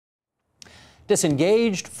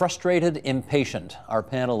Disengaged, frustrated, impatient. Our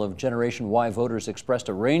panel of Generation Y voters expressed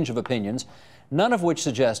a range of opinions, none of which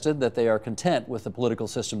suggested that they are content with the political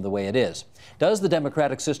system the way it is. Does the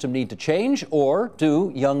democratic system need to change, or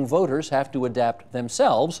do young voters have to adapt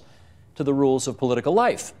themselves to the rules of political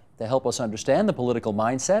life? To help us understand the political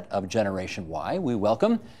mindset of Generation Y, we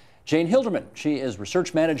welcome Jane Hilderman. She is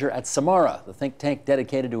research manager at Samara, the think tank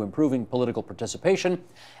dedicated to improving political participation,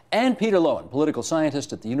 and Peter Lowen, political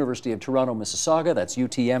scientist at the University of Toronto, Mississauga, that's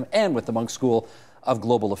UTM, and with the Munk School of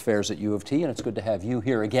Global Affairs at U of T. And it's good to have you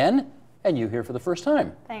here again, and you here for the first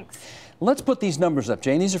time. Thanks. Let's put these numbers up,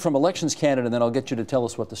 Jane. These are from Elections Canada, and then I'll get you to tell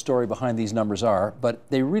us what the story behind these numbers are. But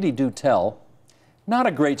they really do tell not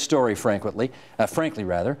a great story, frankly.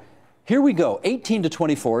 Here we go. 18 to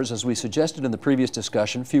 24s, as we suggested in the previous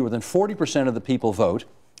discussion, fewer than 40% of the people vote.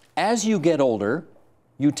 As you get older,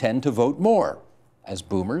 you tend to vote more, as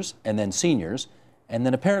boomers and then seniors. And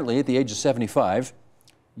then apparently at the age of 75,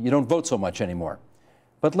 you don't vote so much anymore.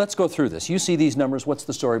 But let's go through this. You see these numbers. What's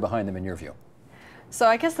the story behind them in your view? So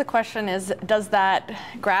I guess the question is, does that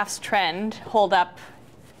graph's trend hold up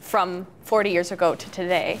from 40 years ago to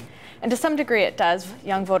today? And to some degree it does.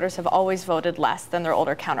 Young voters have always voted less than their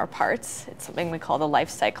older counterparts. It's something we call the life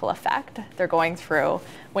cycle effect. They're going through,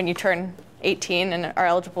 when you turn 18 and are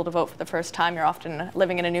eligible to vote for the first time, you're often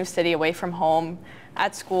living in a new city away from home,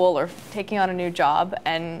 at school, or taking on a new job,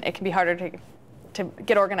 and it can be harder to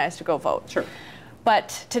get organized to go vote. Sure.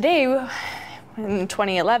 But today, in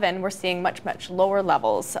 2011, we're seeing much, much lower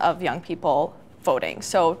levels of young people voting.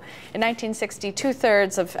 So in 1960,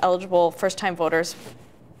 2/3 of eligible first-time voters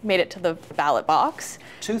made it to the ballot box.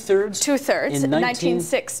 Two-thirds? Two-thirds in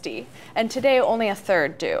 1960. And today, only a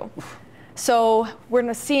third do. So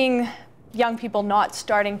we're seeing young people not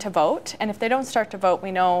starting to vote. And if they don't start to vote,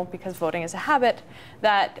 we know, because voting is a habit,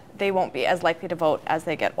 that they won't be as likely to vote as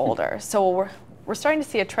they get older. So we're starting to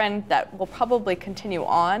see a trend that will probably continue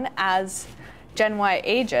on as Gen Y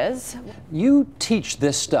ages. You teach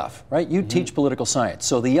this stuff, right? You teach political science.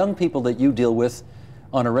 So the young people that you deal with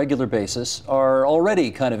on a regular basis are already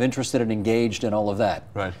kind of interested and engaged in all of that.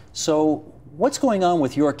 Right. So what's going on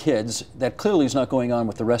with your kids that clearly is not going on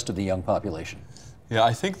with the rest of the young population? Yeah,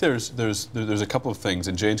 I think there's a couple of things,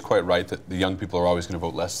 and Jane's quite right that the young people are always going to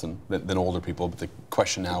vote less than older people. But the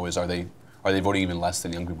question now is, are they voting even less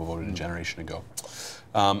than young people voted a generation ago?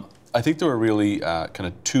 I think there are really kind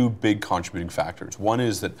of two big contributing factors. One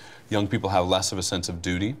is that young people have less of a sense of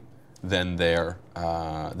duty than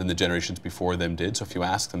the generations before them did. So if you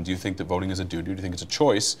ask them, do you think that voting is a duty, or do you think it's a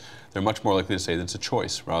choice, they're much more likely to say that it's a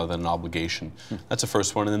choice rather than an obligation. That's the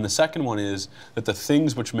first one. And then the second one is that the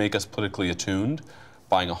things which make us politically attuned,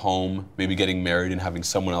 buying a home, maybe getting married and having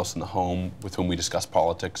someone else in the home with whom we discuss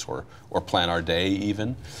politics or plan our day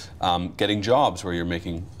even, getting jobs where you're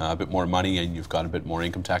making a bit more money and you've got a bit more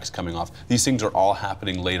income tax coming off. These things are all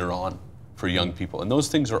happening later on for young people. And those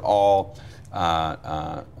things are all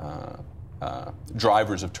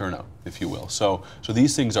drivers of turnout, if you will. So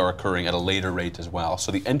these things are occurring at a later rate as well.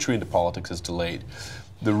 So the entry into politics is delayed.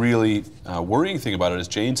 The really worrying thing about it, as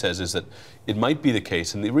Jane says, is that it might be the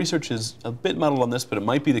case, and the research is a bit muddled on this, but it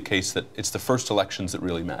might be the case that it's the first elections that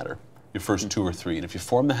really matter, your first 2 or 3. And if you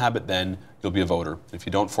form the habit then, you'll be a voter. If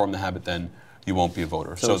you don't form the habit then, you won't be a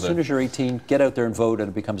voter. So as soon as you're 18, get out there and vote, and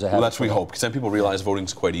it becomes a habit. Well, that's what we hope, because then people realize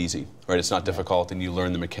voting's quite easy, right? It's not difficult, and you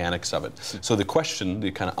learn the mechanics of it. So the question,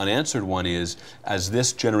 the kind of unanswered one is, as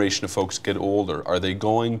this generation of folks get older, are they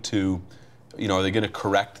going to, are they going to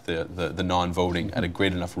correct the non-voting at a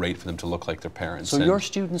great enough rate for them to look like their parents? So your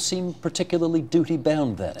students seem particularly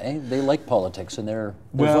duty-bound then, eh? They like politics and they're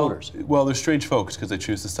voters. Well, they're strange folks because they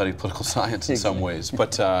choose to study political science in some ways.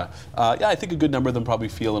 But yeah, I think a good number of them probably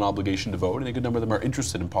feel an obligation to vote, and a good number of them are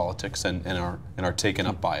interested in politics and are taken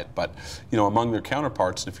up by it. But among their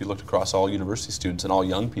counterparts, if you looked across all university students and all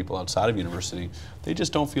young people outside of university, they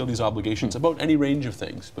just don't feel these obligations about any range of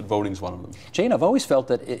things, but voting's one of them. Jane, I've always felt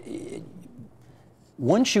that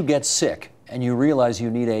once you get sick and you realize you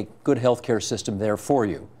need a good healthcare system there for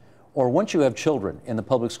you, or once you have children in the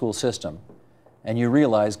public school system and you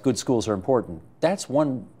realize good schools are important, that's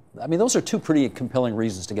one, those are two pretty compelling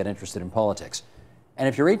reasons to get interested in politics. And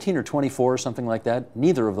if you're 18 or 24 or something like that,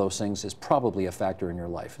 neither of those things is probably a factor in your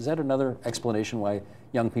life. Is that another explanation why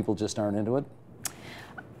young people just aren't into it?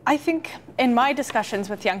 I think in my discussions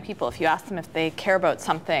with young people, if you ask them if they care about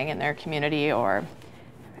something in their community or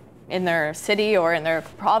in their city or in their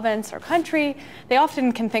province or country, they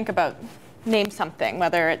often can think about, name something,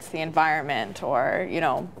 whether it's the environment or,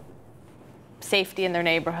 safety in their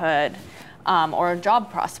neighborhood, or job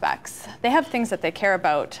prospects. They have things that they care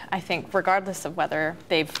about, I think, regardless of whether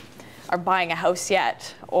they've are buying a house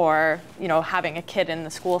yet, or having a kid in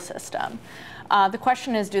the school system. The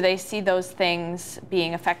question is, do they see those things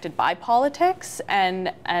being affected by politics,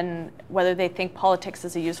 and whether they think politics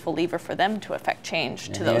is a useful lever for them to affect change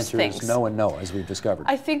to those things? The answer is no and no, as we've discovered.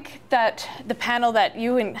 I think that the panel that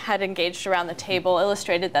you had engaged around the table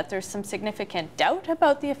illustrated that there's some significant doubt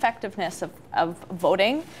about the effectiveness of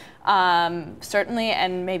voting, certainly,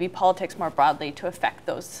 and maybe politics more broadly, to affect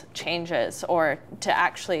those changes or to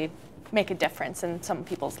actually make a difference in some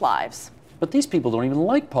people's lives. But these people don't even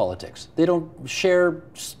like politics. They don't share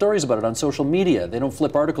stories about it on social media. They don't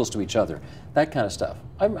flip articles to each other, that kind of stuff.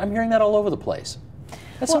 I'm hearing that all over the place.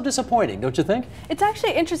 That's so disappointing, don't you think? It's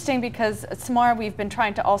actually interesting because at SMAR we've been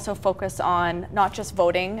trying to also focus on not just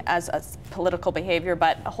voting as a political behavior,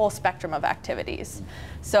 but a whole spectrum of activities.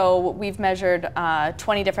 So we've measured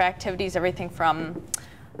 20 different activities, everything from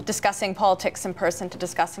discussing politics in person to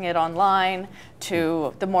discussing it online,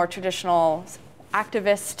 to the more traditional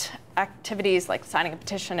activist activities like signing a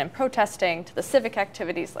petition and protesting, to the civic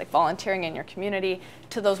activities like volunteering in your community,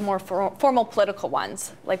 to those more formal political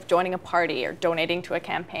ones like joining a party or donating to a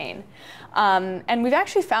campaign. And we've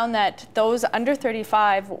actually found that those under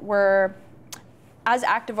 35 were as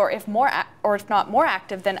active, or if not more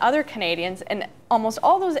active than other Canadians in almost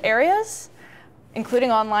all those areas,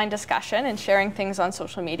 including online discussion and sharing things on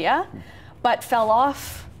social media, but fell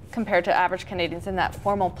off compared to average Canadians in that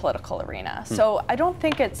formal political arena. So I don't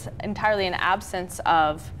think it's entirely an absence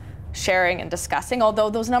of sharing and discussing, although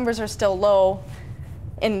those numbers are still low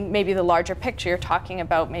in maybe the larger picture. You're talking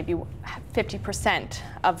about maybe 50%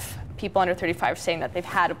 of people under 35 saying that they've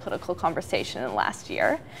had a political conversation in the last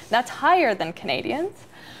year. That's higher than Canadians,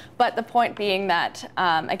 but the point being that,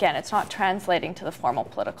 again, it's not translating to the formal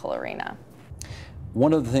political arena.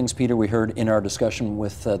 One of the things, Peter, we heard in our discussion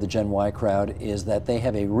with the Gen Y crowd is that they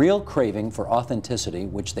have a real craving for authenticity,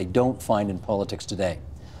 which they don't find in politics today.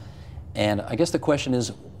 And I guess the question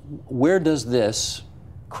is, where does this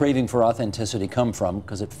craving for authenticity come from?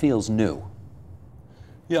 Because it feels new.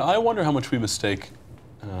 Yeah, I wonder how much we mistake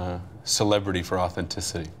celebrity for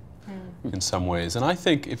authenticity in some ways. And I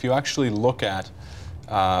think if you actually look at,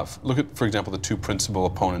 for example, the two principal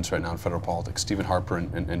opponents right now in federal politics, Stephen Harper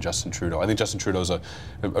and Justin Trudeau. I think Justin Trudeau's an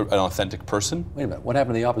authentic person. Wait a minute, what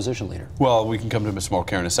happened to the opposition leader? Well, we can come to Ms.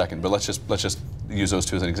 Mulcair in a second, but let's just use those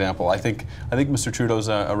two as an example. I think Mr. Trudeau's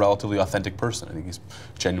a relatively authentic person. I think he's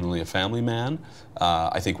genuinely a family man.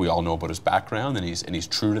 I think we all know about his background, and he's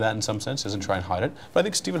true to that in some sense. Doesn't try and hide it. But I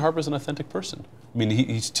think Stephen Harper's an authentic person. I mean,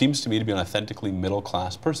 he seems to me to be an authentically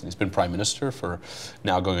middle-class person. He's been Prime Minister for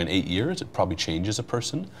now going on 8 years. It probably changes a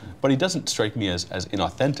person, but he doesn't strike me as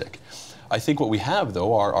inauthentic. I think what we have,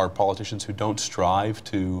 though, are politicians who don't strive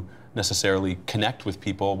to necessarily connect with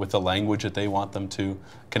people with the language that they want them to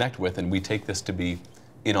connect with, and we take this to be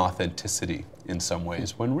inauthenticity in some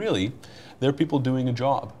ways, when really they're people doing a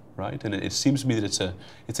job, right? And it seems to me that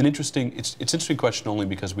it's an interesting question only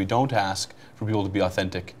because we don't ask for people to be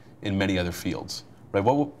authentic in many other fields. Right?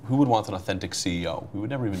 Who would want an authentic CEO? We would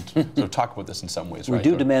never even sort of talk about this in some ways. We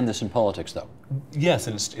do demand this in politics, though. Yes,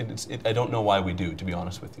 and I don't know why we do, to be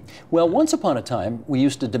honest with you. Well, once upon a time, we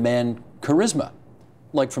used to demand charisma,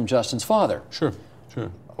 like from Justin's father. Sure,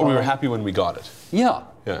 sure. Or we were happy when we got it. Yeah.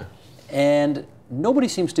 Yeah. And nobody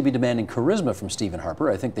seems to be demanding charisma from Stephen Harper.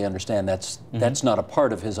 I think they understand that's not a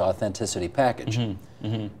part of his authenticity package.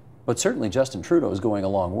 But certainly Justin Trudeau is going a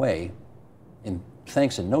long way,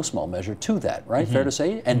 thanks in no small measure to that, right? Fair to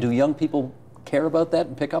say? And do young people care about that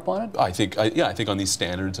and pick up on it? I think on these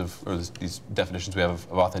standards or these definitions we have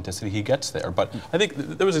of authenticity, he gets there. But I think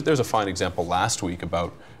there was a fine example last week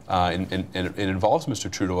about, and it involves Mr.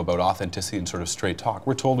 Trudeau, about authenticity and sort of straight talk.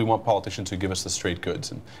 We're told we want politicians who give us the straight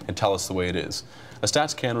goods and tell us the way it is. A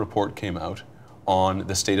Stats Canada report came out on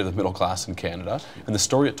the state of the middle class in Canada, and the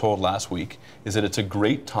story it told last week is that it's a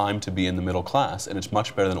great time to be in the middle class, and it's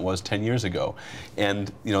much better than it was 10 years ago.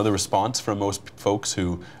 And the response from most folks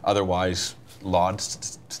who otherwise laud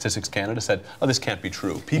Statistics Canada said, "Oh, this can't be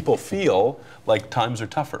true. People feel like times are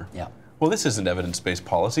tougher." Yeah. Well, this isn't evidence-based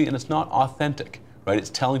policy, and it's not authentic. Right?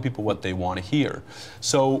 It's telling people what they want to hear.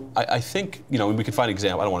 So I think, we can find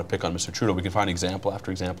example. I don't want to pick on Mr. Trudeau. We can find example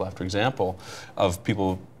after example after example of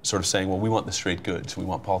people sort of saying, well, we want the straight goods. We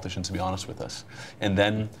want politicians to be honest with us. And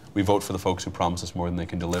then we vote for the folks who promise us more than they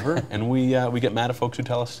can deliver. And we get mad at folks who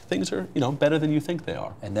tell us things are, better than you think they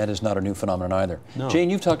are. And that is not a new phenomenon either. No.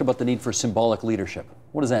 Jane, you've talked about the need for symbolic leadership.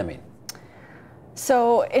 What does that mean?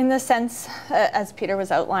 So in the sense, as Peter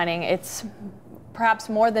was outlining, it's perhaps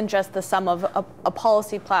more than just the sum of a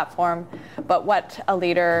policy platform, but what a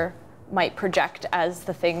leader might project as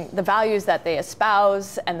the values that they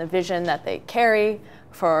espouse and the vision that they carry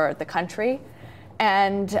for the country.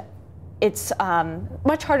 And it's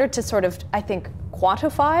much harder to sort of, I think,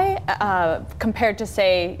 quantify compared to,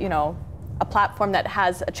 say, a platform that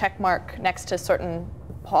has a check mark next to certain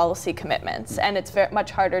policy commitments. And it's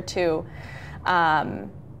much harder to,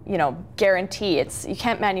 guarantee. You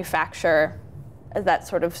can't manufacture that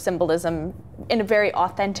sort of symbolism in a very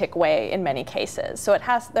authentic way in many cases. So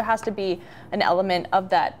there has to be an element of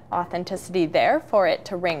that authenticity there for it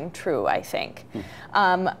to ring true, I think.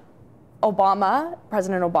 President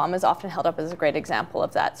Obama is often held up as a great example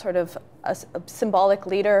of that, sort of a symbolic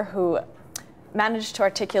leader who managed to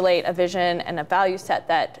articulate a vision and a value set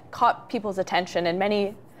that caught people's attention, and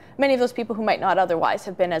many of those people who might not otherwise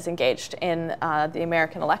have been as engaged in the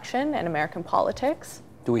American election and American politics.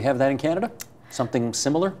 Do we have that in Canada? Something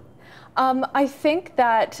similar? I think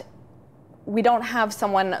that we don't have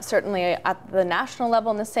someone, certainly at the national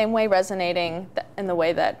level in the same way, resonating in the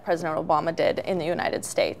way that President Obama did in the United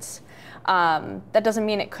States. That doesn't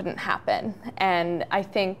mean it couldn't happen. And I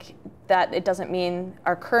think that it doesn't mean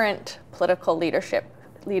our current political leaders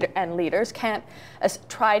can't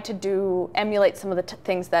try to emulate some of the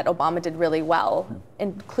things that Obama did really well,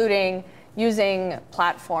 including using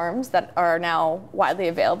platforms that are now widely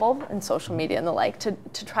available in social media and the like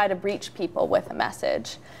to try to reach people with a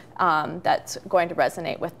message that's going to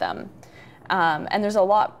resonate with them. And there's a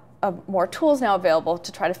lot of more tools now available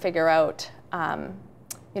to try to figure out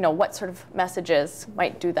what sort of messages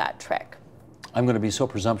might do that trick. I'm going to be so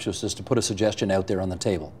presumptuous as to put a suggestion out there on the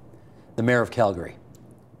table. The mayor of Calgary,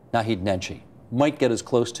 Naheed Nenshi, might get as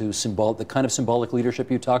close to the kind of symbolic leadership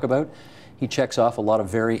you talk about. He checks off a lot of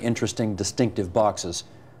very interesting, distinctive boxes.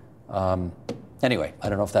 Anyway, I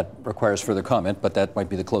don't know if that requires further comment, but that might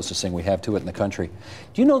be the closest thing we have to it in the country.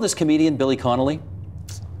 Do you know this comedian, Billy Connolly?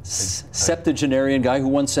 Septuagenarian guy who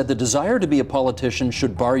once said, "The desire to be a politician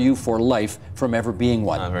should bar you for life from ever being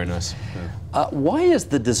one." Very nice. Yeah. Why is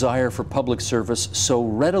the desire for public service so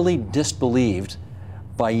readily disbelieved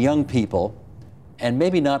by young people, and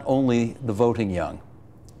maybe not only the voting young?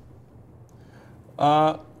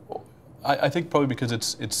 I think probably because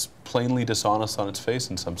it's plainly dishonest on its face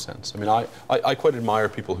in some sense. I mean, I quite admire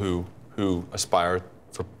people who aspire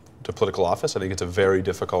to political office. I think it's a very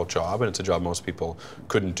difficult job, and it's a job most people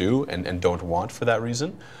couldn't do and don't want for that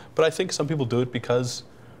reason. But I think some people do it because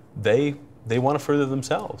they want to further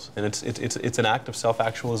themselves, and it's an act of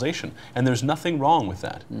self-actualization. And there's nothing wrong with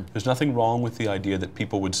that. There's nothing wrong with the idea that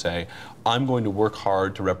people would say, "I'm going to work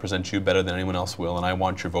hard to represent you better than anyone else will, and I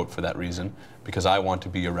want your vote for that reason, because I want to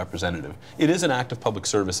be your representative." It is an act of public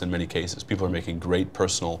service in many cases. People are making great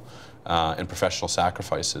personal and professional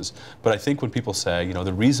sacrifices. But I think when people say,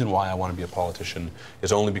 the reason why I want to be a politician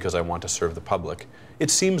is only because I want to serve the public, it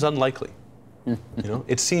seems unlikely.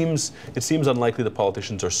 It seems unlikely that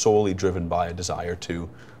politicians are solely driven by a desire to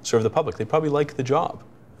serve the public. They probably like the job,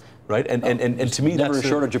 right? And to me, never that's a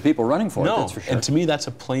shortage of people running for it. That's for sure. And to me, that's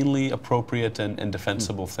a plainly appropriate and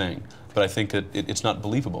defensible thing. But I think that it's not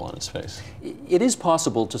believable on its face. It is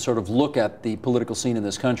possible to sort of look at the political scene in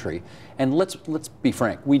this country, and let's be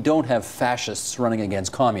frank, we don't have fascists running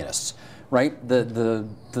against communists, right? The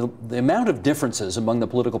amount of differences among the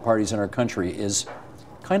political parties in our country is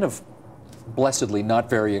kind of blessedly not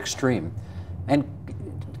very extreme. And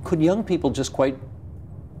could young people just quite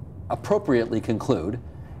appropriately conclude,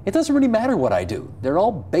 it doesn't really matter what I do. They're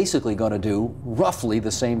all basically going to do roughly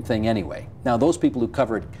the same thing anyway. Now, those people who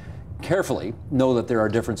cover it carefully know that there are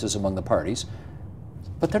differences among the parties,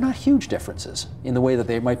 but they're not huge differences in the way that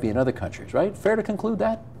they might be in other countries, right? Fair to conclude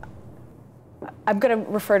that? I'm going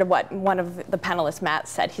to refer to what one of the panelists, Matt,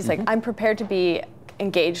 said. He's like, I'm prepared to be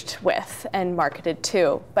engaged with and marketed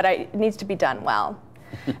to, but it needs to be done well.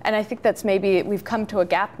 And I think that's maybe we've come to a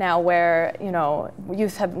gap now where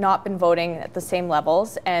youth have not been voting at the same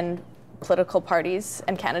levels, and political parties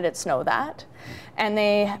and candidates know that, and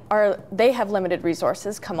they have limited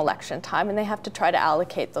resources come election time, and they have to try to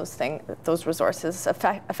allocate those resources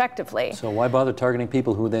effectively. So why bother targeting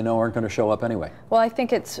people who they know aren't going to show up anyway? Well, I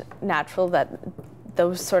think it's natural that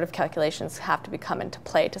those sort of calculations have to come into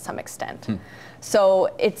play to some extent. So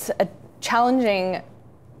it's a challenging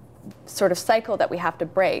sort of cycle that we have to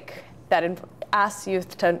break that asks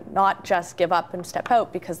youth to not just give up and step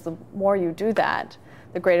out, because the more you do that,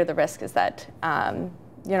 the greater the risk is that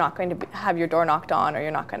you're not going to have your door knocked on, or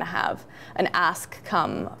you're not going to have an ask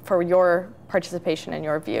come for your participation and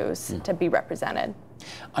your views to be represented.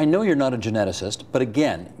 I know you're not a geneticist, but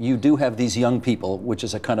again, you do have these young people, which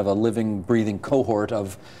is a kind of a living, breathing cohort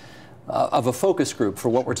of of a focus group for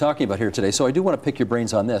what we're talking about here today. So I do want to pick your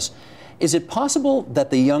brains on this. Is it possible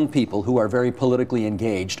that the young people who are very politically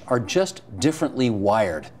engaged are just differently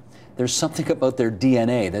wired? There's something about their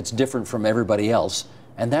DNA that's different from everybody else,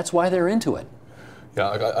 and that's why they're into it.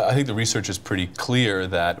 Yeah, I think the research is pretty clear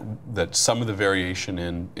that some of the variation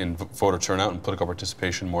in voter turnout and political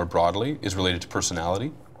participation more broadly is related to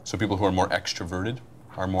personality. So people who are more extroverted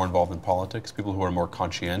are more involved in politics. People who are more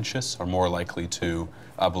conscientious are more likely to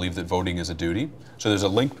believe that voting is a duty. So there's a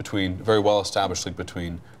link between, very well-established link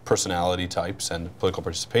between personality types and political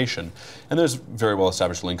participation. And there's very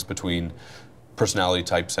well-established links between personality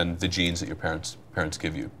types and the genes that your parents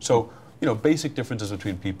give you. So, you know, basic differences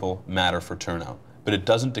between people matter for turnout. But it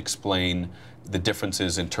doesn't explain the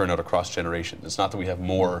differences in turnout across generations. It's not that we have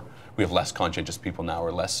less conscientious people now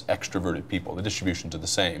or less extroverted people. The distributions are the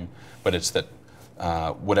same, but it's that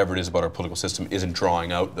whatever it is about our political system isn't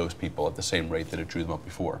drawing out those people at the same rate that it drew them out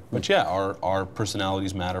before. But yeah, our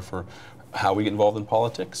personalities matter for how we get involved in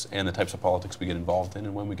politics and the types of politics we get involved in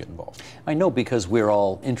and when we get involved. I know, because we're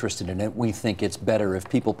all interested in it, we think it's better if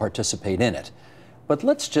people participate in it. But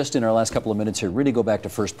let's just, in our last couple of minutes here, really go back to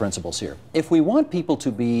first principles here. If we want people to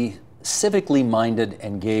be civically minded,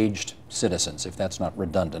 engaged citizens, if that's not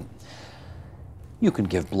redundant, you can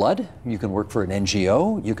give blood, you can work for an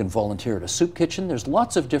NGO, you can volunteer at a soup kitchen. There's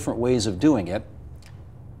lots of different ways of doing it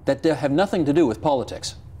that have nothing to do with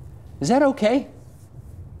politics. Is that okay?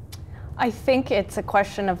 I think it's a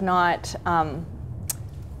question of not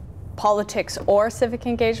politics or civic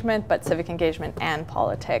engagement, but civic engagement and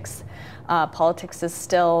politics. Politics is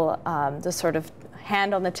still the sort of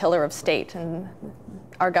hand on the tiller of state, and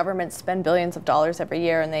our governments spend billions of dollars every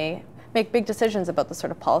year, and they make big decisions about the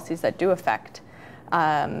sort of policies that do affect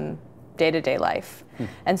day-to-day life.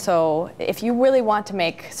 And so if you really want to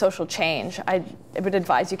make social change, I would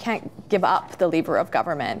advise you can't give up the lever of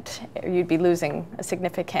government. You'd be losing a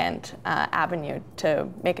significant avenue to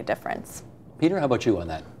make a difference. Peter, how about you on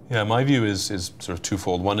that? Yeah, my view is sort of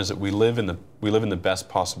twofold. One is that we live in the best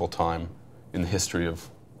possible time in the history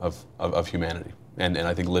of humanity. And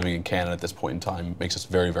I think living in Canada at this point in time makes us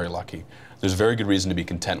very, very lucky. There's very good reason to be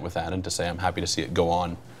content with that and to say I'm happy to see it go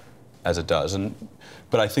on as it does.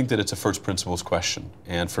 But I think that it's a first principles question.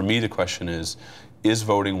 And for me, the question is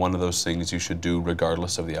voting one of those things you should do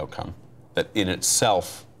regardless of the outcome? That in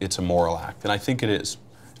itself, it's a moral act. And I think it is.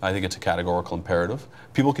 I think it's a categorical imperative.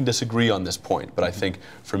 People can disagree on this point, but I think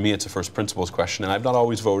for me it's a first principles question. And I've not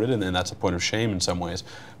always voted, and that's a point of shame in some ways.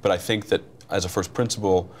 But I think that as a first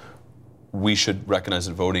principle, we should recognize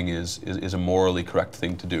that voting is a morally correct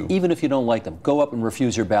thing to do. Even if you don't like them, go up and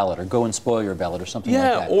refuse your ballot, or go and spoil your ballot, or something like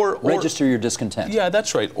that. Or register your discontent. Yeah,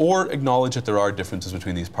 that's right. Or acknowledge that there are differences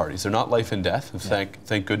between these parties. They're not life and death, and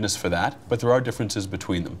thank goodness for that. But there are differences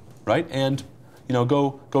between them, right? And you know,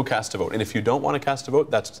 go cast a vote. And if you don't want to cast a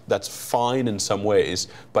vote, that's fine in some ways.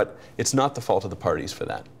 But it's not the fault of the parties for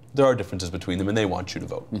that. There are differences between them, and they want you to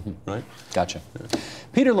vote, right? Gotcha. Yeah.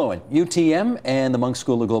 Peter Loewen, UTM and the Munk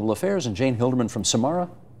School of Global Affairs, and Jane Hilderman from Samara,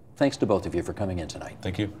 thanks to both of you for coming in tonight.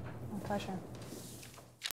 Thank you. My pleasure.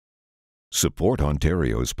 Support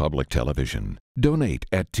Ontario's public television. Donate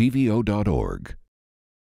at tvo.org.